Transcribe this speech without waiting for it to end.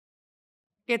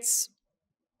It's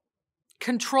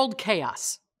controlled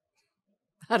chaos.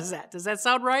 How does that? Does that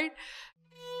sound right?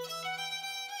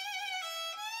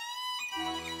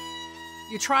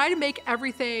 You try to make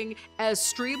everything as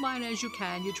streamlined as you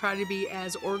can. You try to be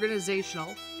as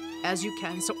organizational as you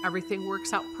can so everything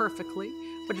works out perfectly.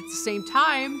 But at the same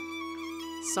time,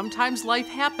 sometimes life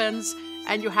happens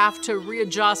and you have to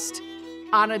readjust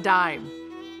on a dime.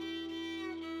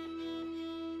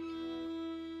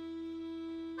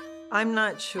 I'm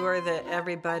not sure that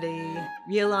everybody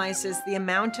realizes the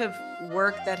amount of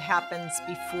work that happens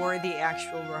before the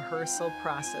actual rehearsal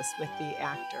process with the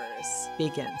actors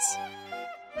begins.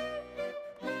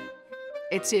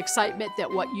 It's the excitement that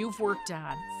what you've worked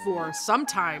on for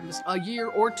sometimes a year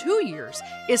or 2 years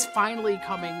is finally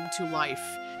coming to life.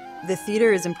 The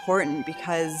theater is important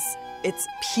because it's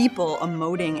people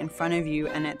emoting in front of you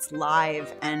and it's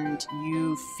live and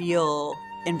you feel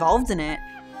involved in it.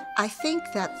 I think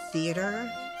that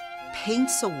theater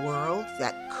paints a world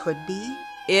that could be.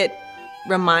 It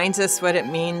reminds us what it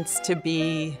means to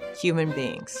be human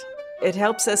beings. It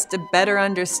helps us to better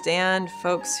understand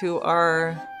folks who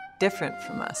are different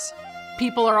from us.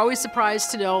 People are always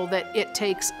surprised to know that it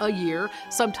takes a year,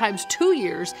 sometimes 2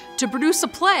 years, to produce a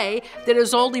play that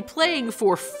is only playing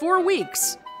for 4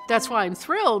 weeks. That's why I'm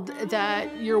thrilled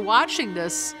that you're watching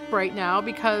this right now,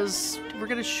 because we're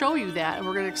going to show you that and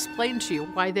we're going to explain to you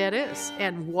why that is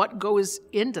and what goes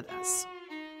into this.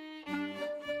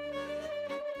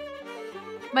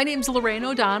 My name's Loraine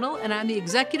O'Donnell, and I'm the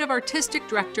Executive Artistic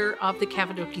Director of the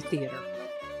Kavinoky Theatre.